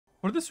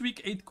For this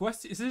week 8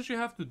 quest, essentially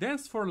you have to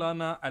dance for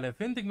Llana at a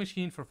vending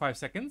machine for 5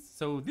 seconds.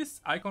 So this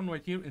icon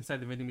right here inside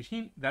the vending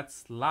machine,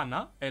 that's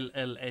Llana,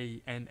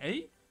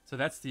 L-L-A-N-A. So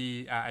that's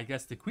the, I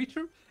guess, the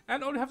creature.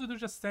 And all you have to do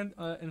is just stand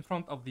in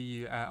front of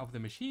the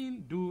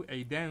machine, do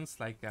a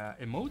dance like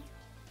emote.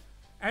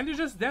 And you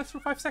just dance for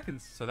 5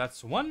 seconds. So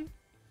that's 1,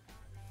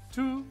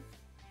 2,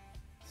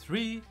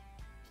 3,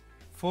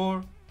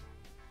 4,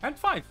 and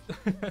 5.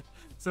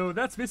 So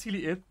that's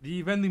basically it.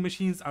 The vending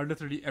machines are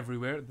literally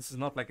everywhere. This is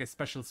not like a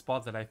special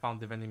spot that I found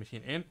the vending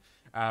machine in.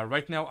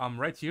 Right now I'm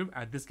right here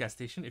at this gas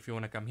station if you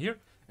want to come here.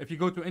 If you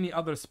go to any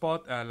other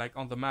spot like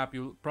on the map,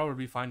 you'll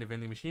probably find a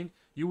vending machine.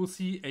 You will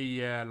see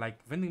a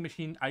like vending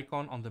machine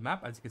icon on the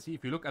map. As you can see,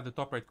 if you look at the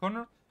top right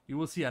corner, you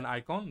will see an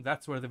icon.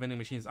 That's where the vending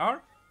machines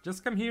are.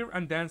 Just come here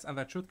and dance, and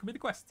that should complete the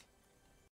quest.